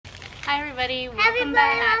Hi everybody, welcome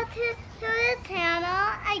back to the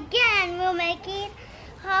channel. Again, we're making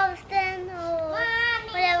Halston or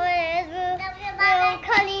whatever it is. We're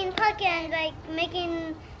cutting pumpkins, like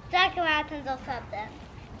making jack-o'-lanterns or something.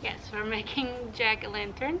 Yes, we're making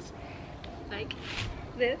jack-o'-lanterns like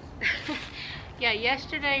this. Yeah,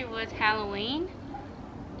 yesterday was Halloween,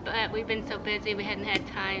 but we've been so busy we hadn't had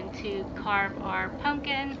time to carve our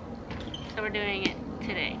pumpkin, so we're doing it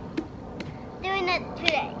today.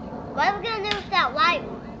 What are we going to do with that white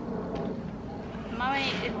one?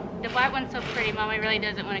 Mommy, the white one's so pretty, Mommy really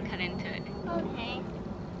doesn't want to cut into it. Okay.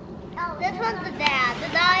 This one's the dad.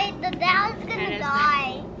 The dad's going to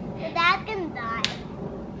die. The dad's going to die.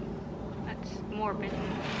 That's morbid.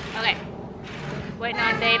 Okay. Waiting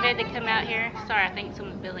on David to come out here. Sorry, I think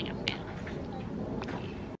someone's building a fence.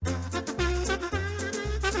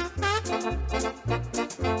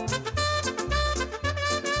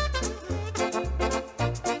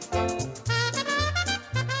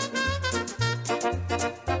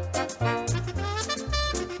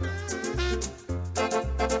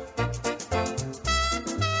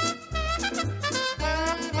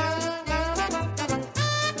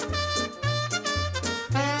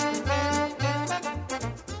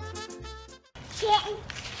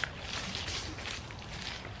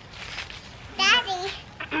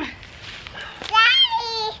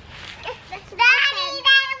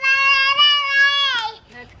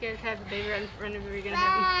 Have the baby run over, you're gonna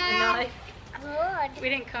have a knife. Good. We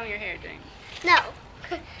didn't comb your hair, James. No.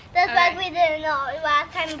 That's like we didn't know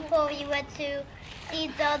last time before we went to see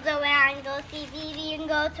Dodo and go see Vivi and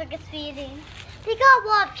go trick-or-treating. We got a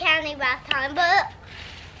lot of candy last time, but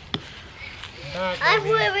I'm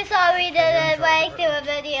really sorry we didn't like do a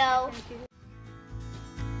video.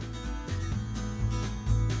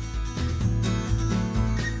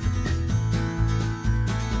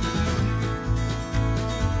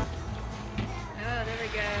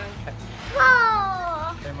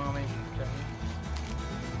 Whoa! Hey, Mommy.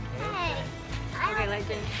 Hey. Okay, like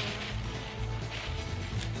this.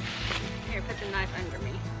 Here, put the knife under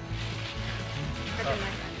me. Put the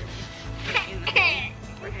knife under me. In the hole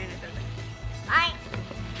where Hannah doesn't.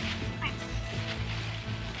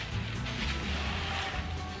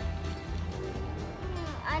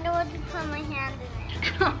 I don't want to put my hand in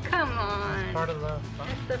it. Oh, come on. Part of the fun.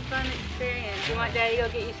 That's the fun experience. You want Daddy to go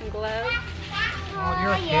get you some gloves? Oh,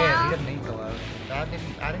 you're a kid. yeah. You didn't need gloves. I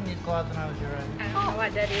didn't need gloves when I was your age. I don't know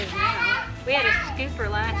what Daddy is now. We had a scooper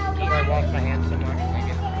last So year. I wash my hands so much and I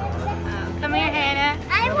get gloves. Come here, Hannah.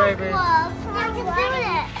 I Yeah, want baby. gloves. I can do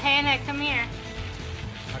it. Hannah, come here. I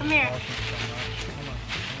Come just here. wash them so much. Come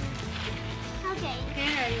on. Okay.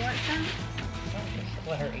 Hannah, you want some? Just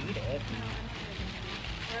let her eat it.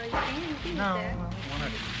 Well, you can eat No, I it. don't want her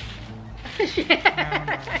to. No,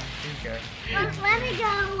 No, she's good. Let me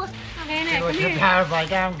go. Hannah, come Look, your here. dad's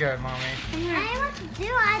like, I'm good, Mommy. Come I here. don't know what to do.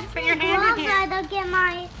 I just Put your need hand in gloves here. so I don't get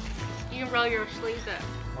my... You can roll your sleeves up.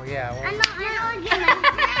 Oh, yeah. I Well, don't get my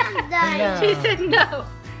hands dirty. No. She said no.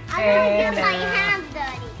 I don't get my Hannah. hands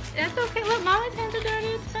dirty. That's okay. Look, Mama's hands are dirty.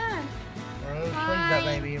 It's fine. roll your sleeves up,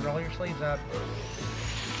 baby. Roll your sleeves up.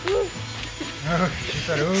 She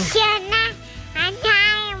said, ooh. Shanna, I'm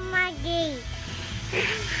tired of my game. No.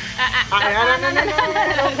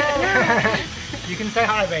 You can say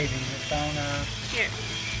hi, baby. Just don't, Here.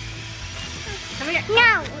 Come here.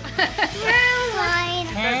 No. No, Lloyd.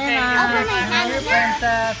 Hannah, Open my hi, hand.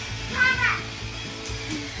 princess.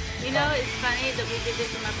 You know, it's funny that we did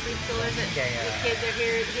this in my preschoolers. That the kids are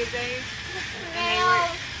here at his age,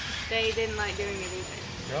 and they didn't like doing it either.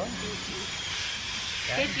 Really?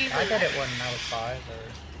 Kids Yeah, usually I did it when I was 5 or...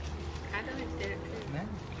 I always did it too. No.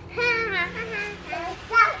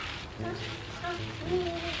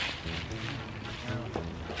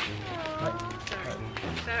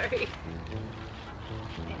 Sorry.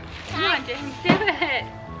 Come on, James, do it.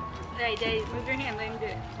 Hey, Dave, move your hand. Let him do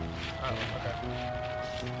it. Oh, okay.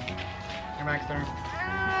 Your Max turn.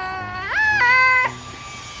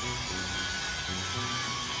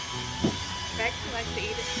 Bex likes to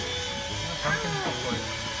eat it. Pumpkin for you.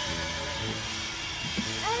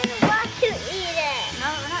 I don't want to eat it. No,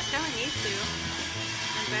 we're not telling you to.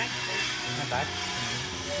 And Baxter. My back.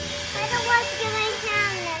 I don't want to get my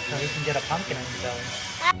hand in So it. you can get a pumpkin in your belly.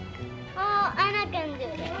 Oh, I'm not going to do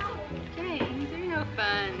this. James, you're no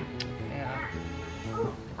fun. Yeah.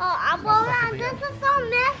 Well, this is so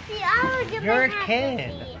messy. I would get You're my a hand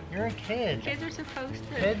kid. messy. You're a kid. Kids are supposed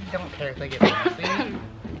to. Kids don't care if they get messy.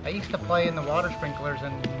 I used to play in the water sprinklers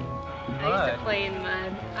and I mud. used to play in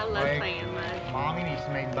mud. I love Like, playing in mud. Mommy used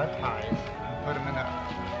to make mud pies and put them in the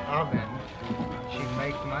oven. She'd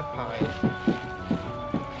make mud pies.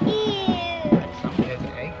 Ew. Some kids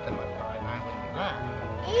ate the mud pies.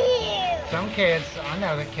 Some kids, I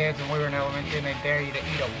know the kids when we were in elementary, and they dare you to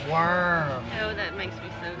eat a worm. Oh, that makes me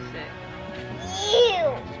so sick. Ew.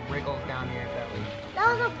 It just wriggles down your belly. That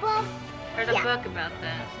was a book. There's a book about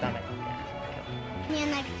that. Stomach. Here,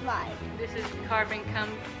 next slide. This is carving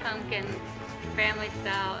pumpkins, family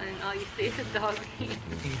style, and all you see is a dog eating.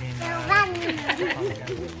 Eating pumpkin.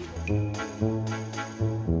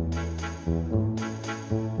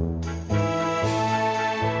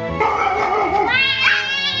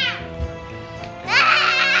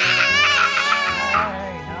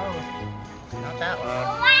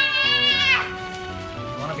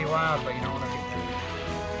 Wild, but you don't want to be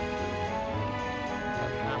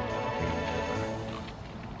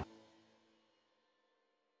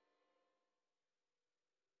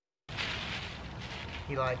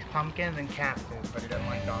He likes pumpkins and cat food, but he doesn't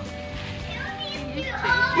like dogs.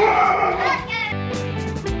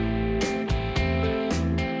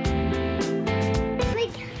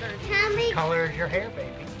 What color is your hair,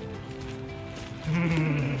 baby?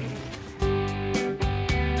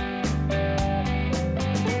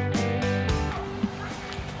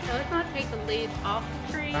 Take the leaves off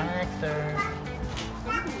the tree. Baxter. Ooh,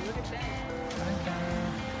 look at that.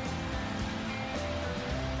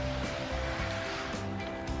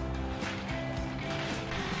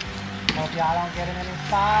 Hope y'all don't get any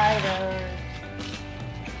spiders.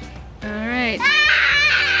 All right.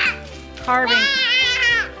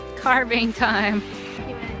 Carving time.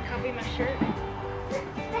 You want to copy my shirt?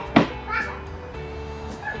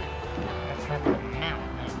 That's not the mouth.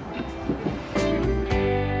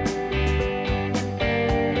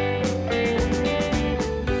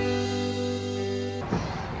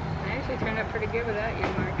 Turned out pretty good without your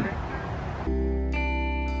marker.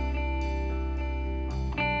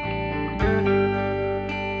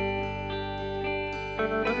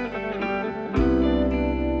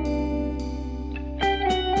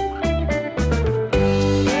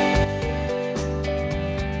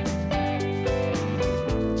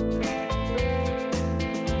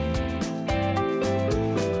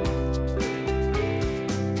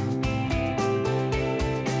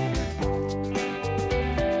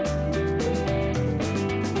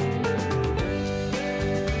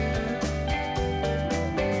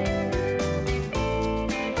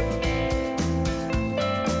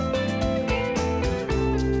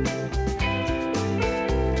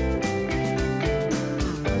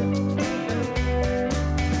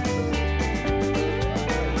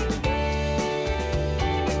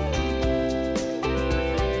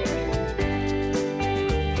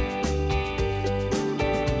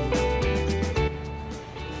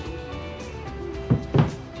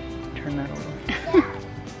 Turn that over.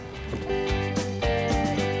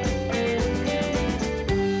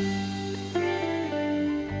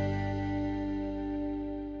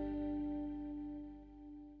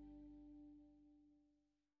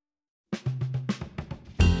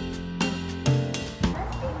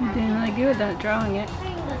 You're doing really good without drawing it.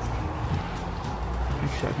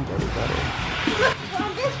 I think that'd be better.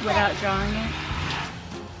 Without drawing it.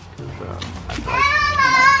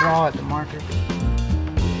 Draw at the marker.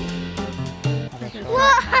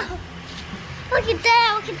 Whoa! Look at that!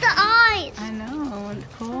 Look at the eyes! I know, it's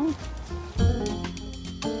cool.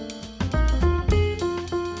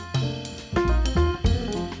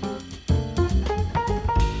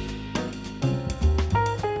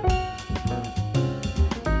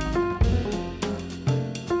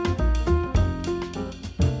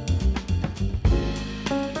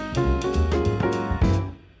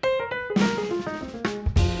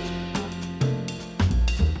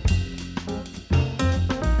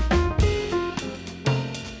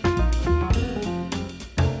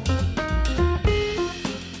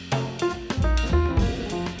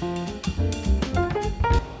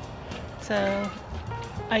 So,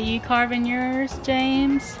 are you carving yours,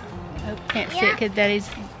 James? Oh, can't see it because Daddy's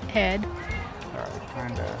head. Alright,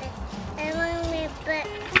 trying to. And when we put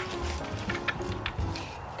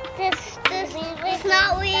this it's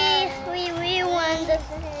not we won this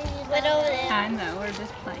but over there. I know, we're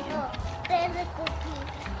just playing. There's a cookie.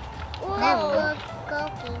 Whoa.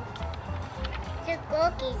 Cookie. The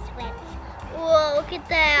cookie switch. Whoa, look at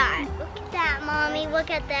that. Look at that, Mommy. Look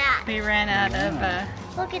at that. We ran out of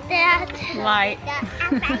Look at that. light. Try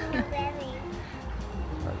to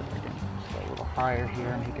a little higher here,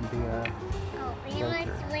 and he can be a. Oh, we want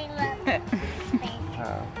to swing up.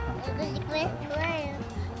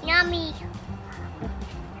 Yummy.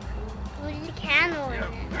 Where's the candle in it?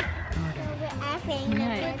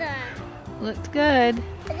 Nice. Looks good.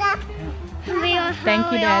 Thank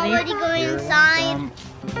Thank you, Daddy. Already going inside.